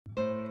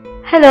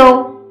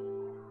Hello,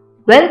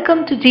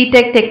 welcome to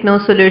GTech Techno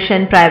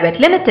Solution Private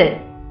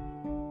Limited.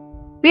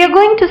 We are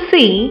going to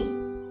see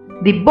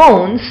the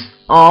bones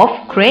of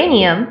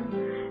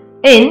cranium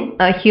in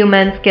a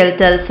human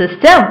skeletal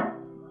system.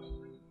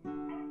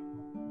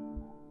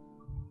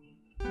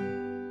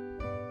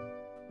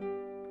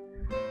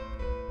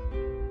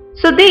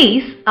 So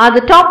these are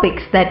the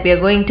topics that we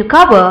are going to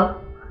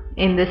cover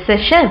in this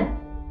session.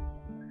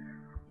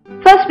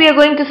 First, we are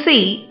going to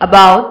see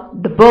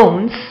about the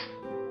bones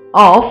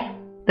of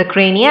the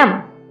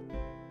cranium.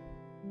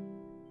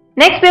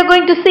 Next, we are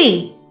going to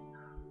see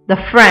the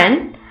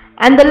front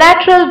and the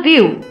lateral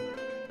view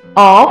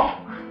of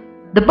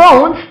the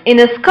bones in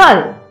a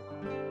skull,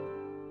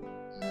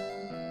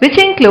 which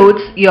includes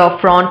your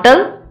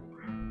frontal,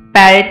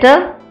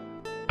 parietal,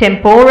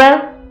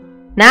 temporal,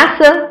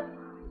 nasal,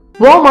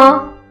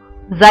 vomer,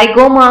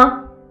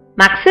 zygoma,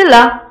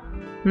 maxilla,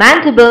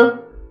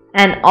 mandible,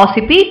 and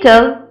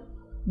occipital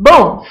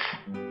bones.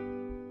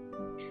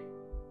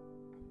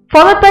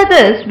 Followed by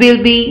this, we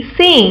will be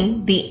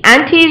seeing the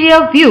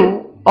anterior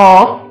view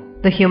of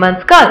the human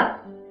skull.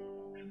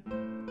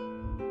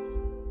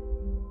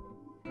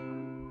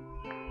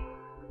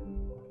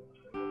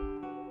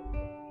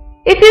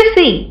 If you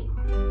see,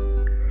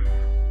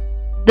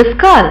 the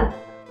skull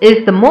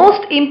is the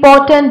most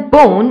important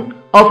bone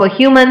of a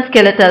human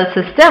skeletal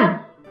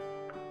system.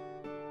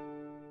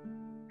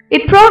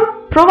 It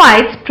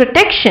provides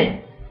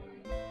protection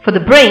for the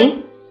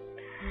brain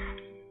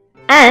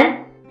and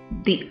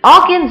the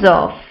organs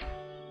of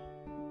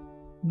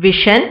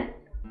vision,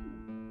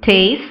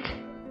 taste,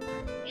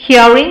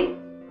 hearing,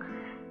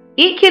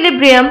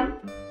 equilibrium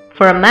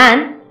for a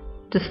man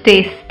to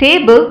stay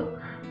stable,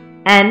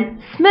 and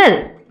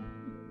smell.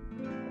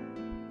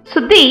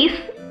 So these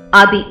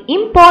are the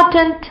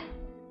important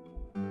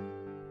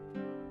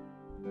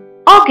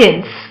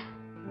organs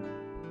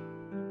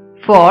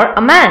for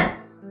a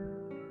man.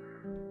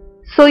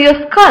 So your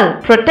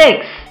skull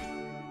protects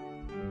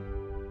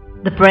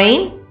the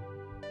brain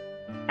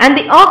and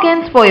the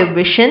organs for your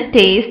vision,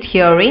 taste,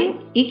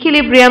 hearing,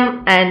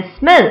 equilibrium, and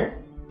smell.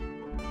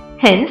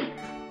 Hence,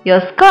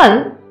 your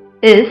skull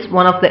is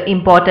one of the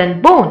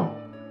important bone.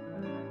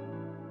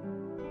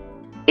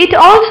 It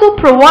also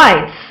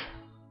provides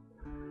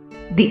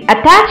the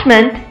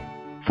attachment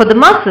for the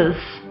muscles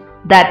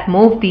that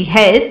move the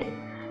head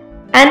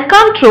and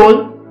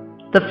control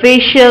the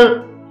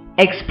facial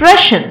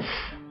expressions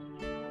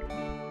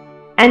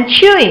and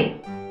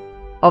chewing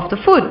of the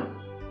food.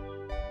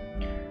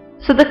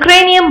 So the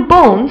cranium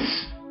bones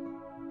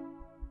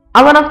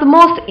are one of the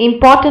most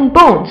important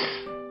bones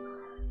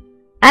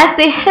as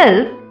they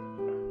help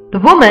the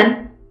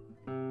woman,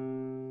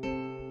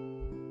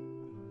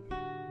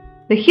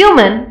 the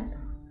human,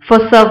 for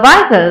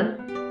survival,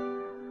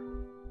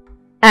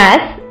 as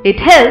it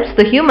helps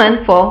the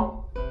human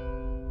for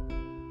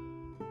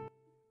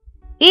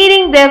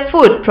eating their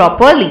food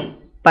properly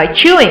by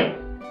chewing.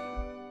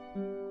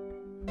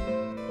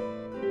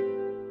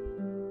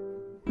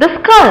 The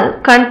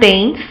skull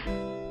contains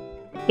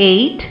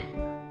 8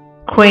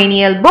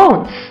 cranial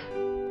bones.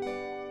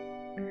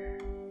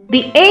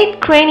 The 8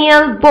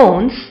 cranial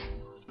bones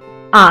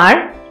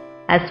are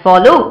as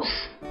follows.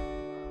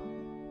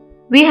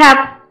 We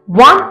have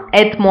 1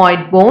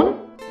 ethmoid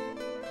bone,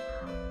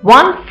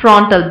 1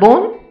 frontal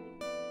bone,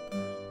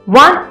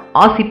 1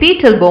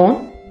 occipital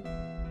bone,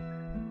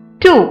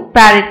 2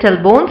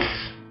 parietal bones,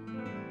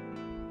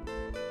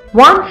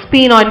 1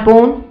 sphenoid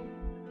bone,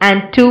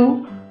 and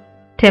 2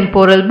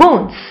 temporal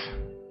bones.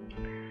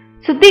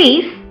 So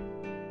these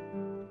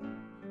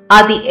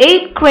are the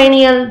 8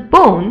 cranial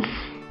bones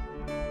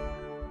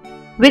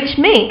which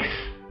makes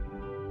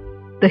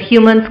the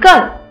human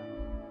skull.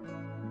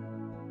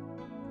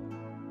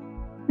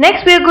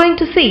 Next, we are going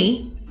to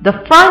see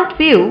the front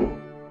view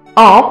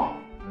of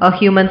a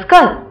human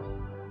skull.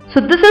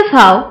 So this is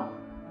how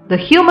the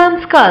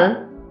human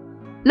skull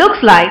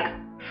looks like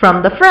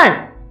from the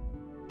front.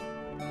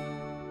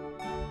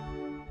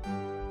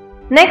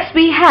 Next,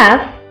 we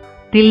have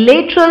the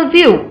lateral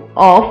view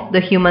of the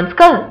human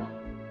skull.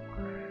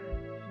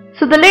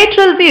 So the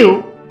lateral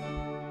view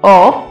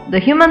of the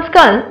human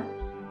skull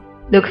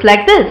looks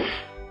like this.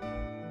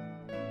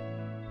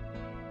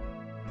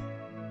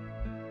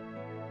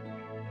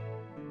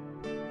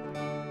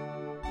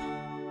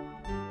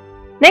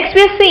 Next,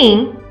 we are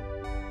seeing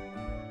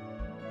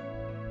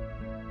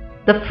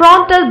the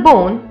frontal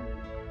bone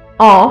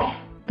of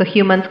the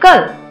human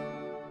skull.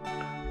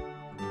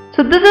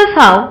 So this is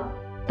how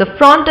the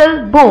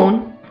frontal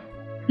bone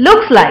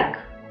looks like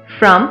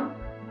from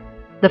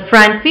the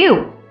front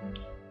view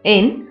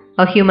in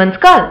a human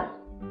skull.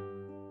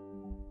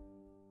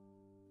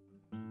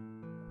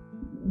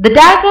 The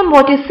diagram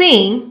what you're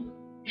seeing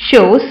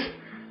shows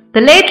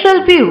the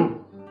lateral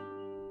view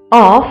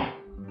of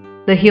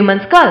the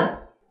human skull,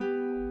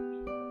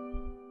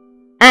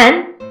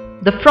 and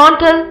the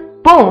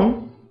frontal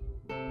bone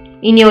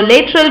in your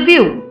lateral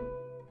view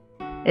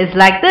is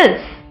like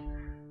this.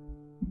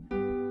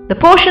 The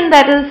portion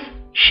that is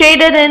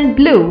shaded in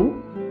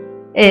blue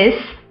is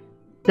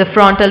the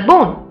frontal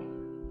bone.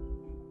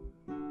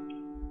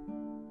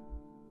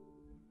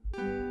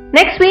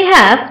 Next we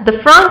have the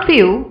front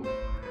view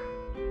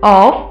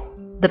of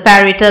the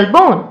parietal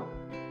bone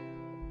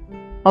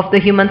of the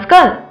human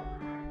skull.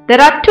 There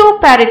are two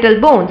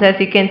parietal bones, as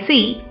you can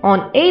see,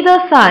 on either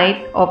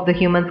side of the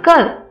human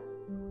skull.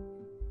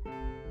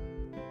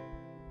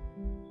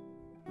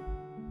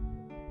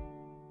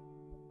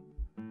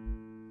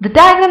 The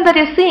diagram that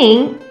you're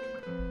seeing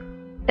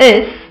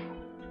is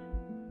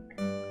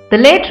the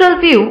lateral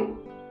view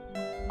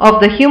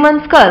of the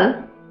human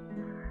skull,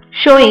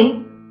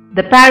 showing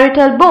the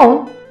parietal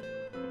bone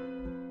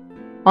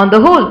on the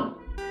whole.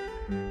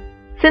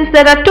 Since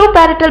there are two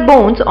parietal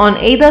bones on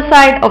either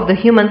side of the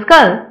human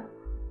skull,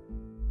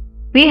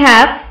 we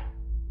have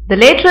the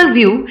lateral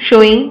view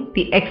showing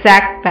the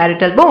exact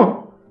parietal bone.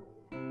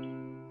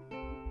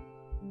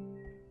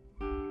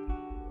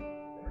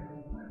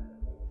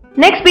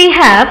 Next we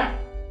have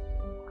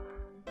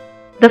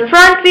the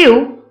front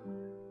view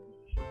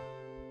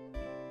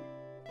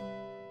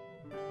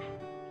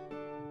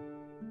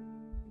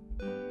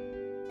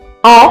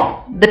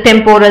of the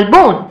temporal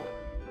bone.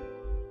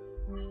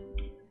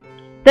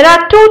 There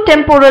are two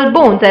temporal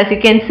bones, as you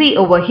can see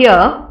over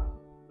here,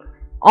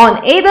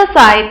 on either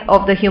side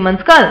of the human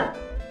skull.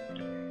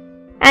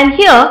 And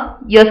here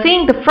you are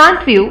seeing the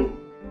front view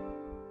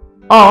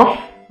of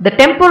the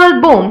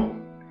temporal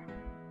bone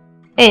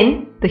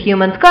in the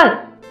human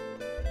skull.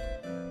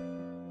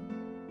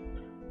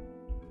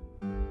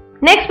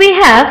 Next we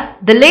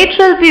have the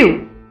lateral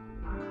view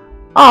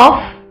of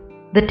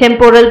the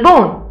temporal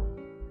bone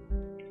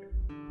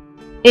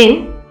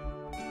in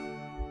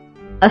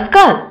a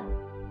skull.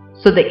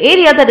 So the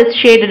area that is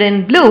shaded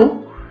in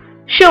blue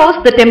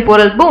shows the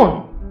temporal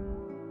bone.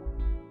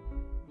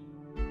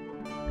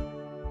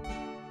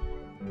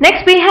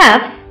 Next we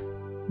have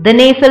the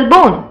nasal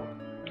bone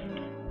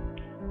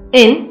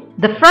in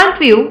the front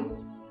view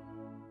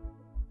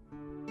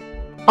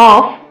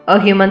of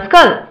a human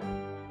skull.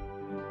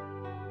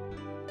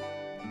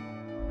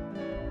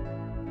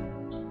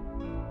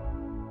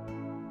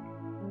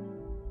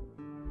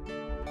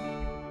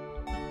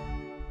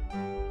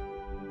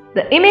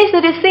 The image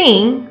that you're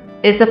seeing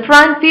is the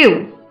front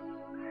view,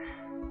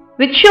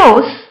 which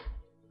shows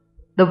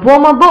the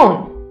vomer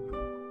bone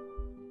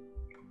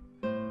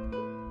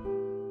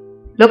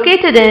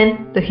located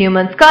in the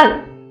human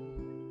skull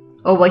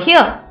over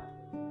here.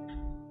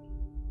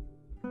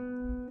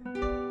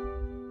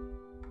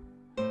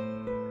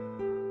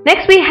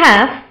 Next we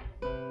have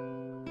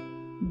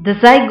the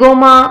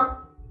zygoma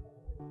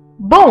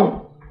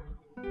bone.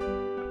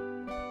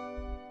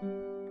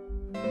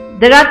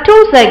 There are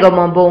two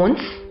zygoma bones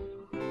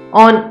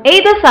on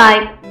either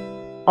side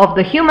of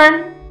the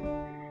human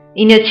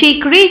in your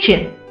cheek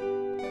region,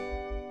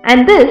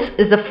 and this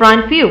is the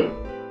front view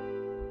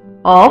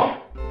of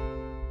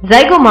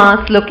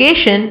zygoma's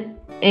location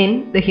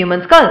in the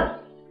human skull.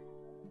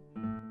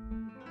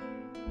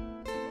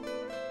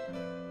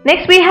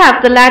 Next we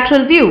have the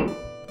lateral view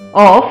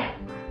of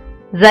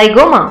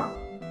zygoma,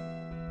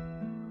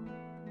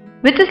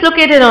 which is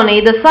located on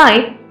either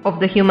side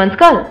of the human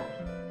skull.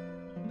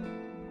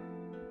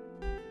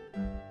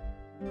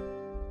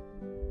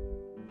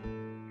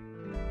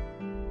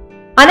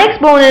 Our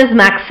next bone is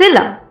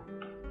maxilla.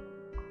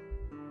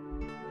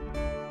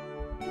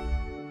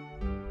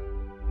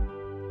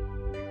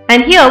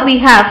 And here we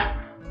have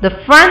the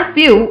front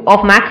view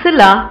of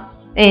maxilla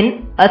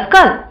in a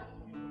skull.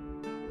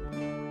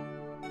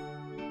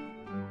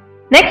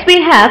 Next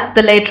we have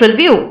the lateral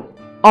view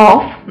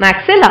of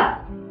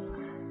maxilla.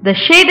 The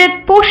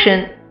shaded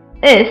portion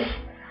is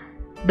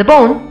the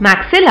bone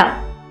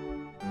maxilla.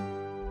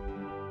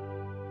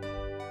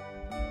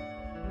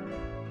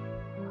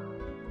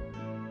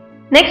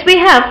 Next we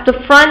have the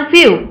front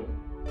view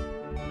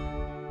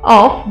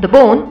of the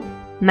bone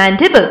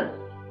mandible.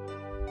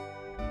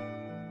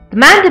 The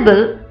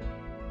mandible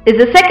is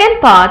the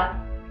second part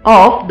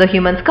of the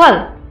human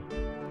skull.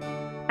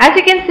 As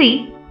you can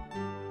see,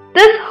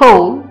 this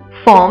hole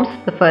forms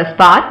the first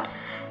part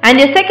and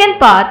your second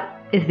part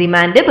is the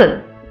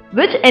mandible,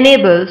 which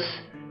enables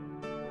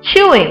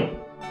chewing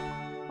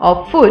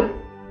of food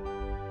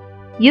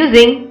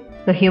using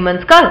the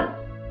human skull.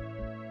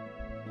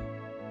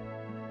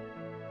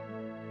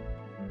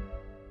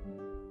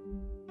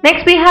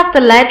 Next we have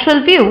the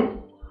lateral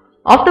view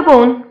of the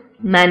bone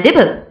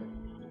mandible.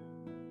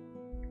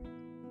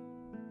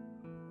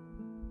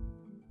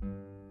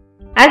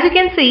 As you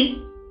can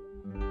see,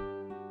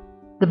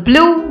 the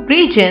blue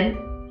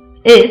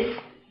region is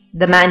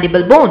the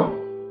mandible bone.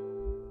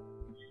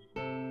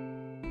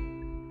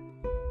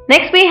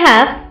 Next we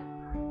have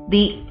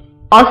the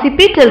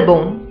occipital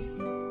bone,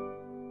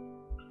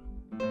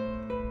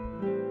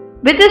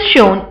 which is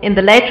shown in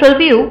the lateral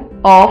view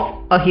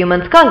of a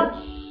human skull.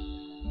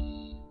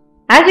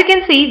 As you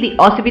can see,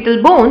 the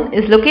occipital bone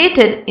is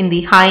located in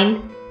the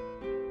hind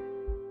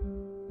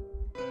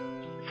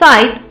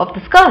side of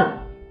the skull.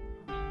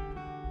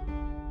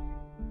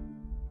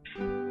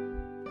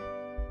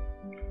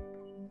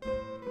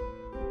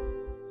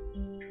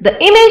 The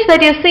image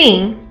that you're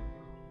seeing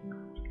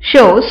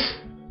shows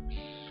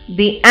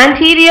the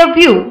anterior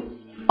view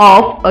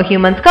of a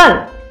human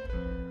skull.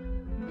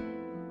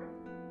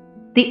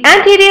 The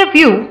anterior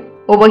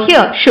view over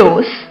here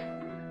shows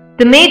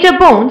the major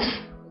bones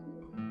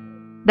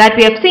that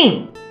we have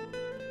seen,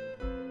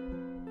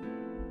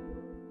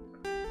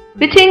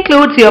 which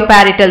includes your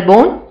parietal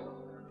bone,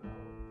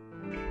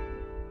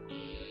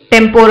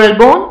 temporal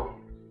bone,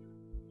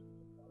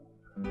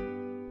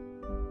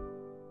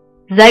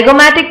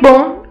 zygomatic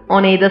bone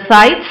on either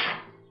sides,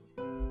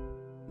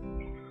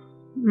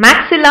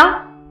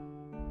 maxilla,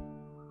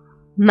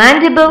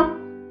 mandible,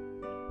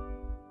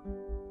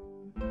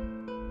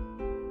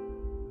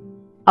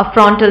 a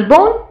frontal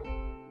bone,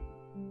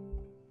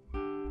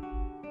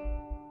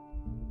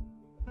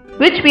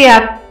 which we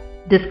have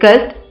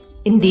discussed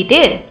in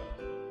detail.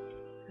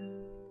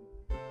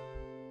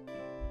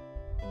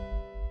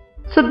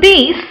 So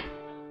these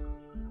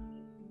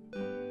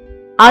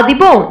are the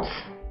bones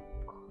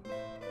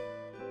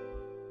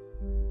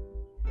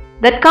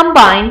that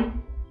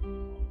combine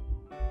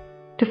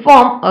to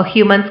form a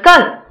human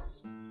skull.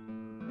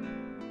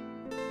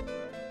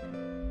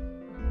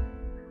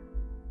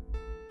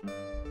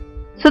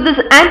 So this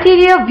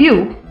anterior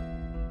view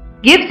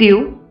gives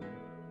you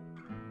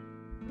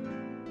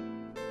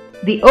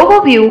the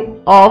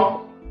overview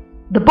of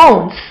the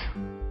bones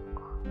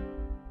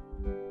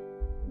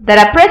that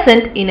are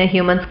present in a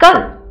human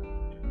skull.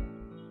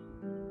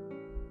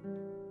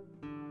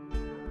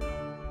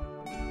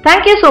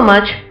 Thank you so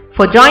much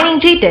for joining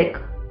GTech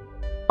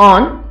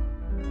on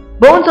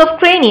Bones of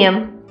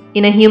Cranium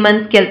in a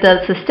Human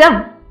Skeletal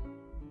System.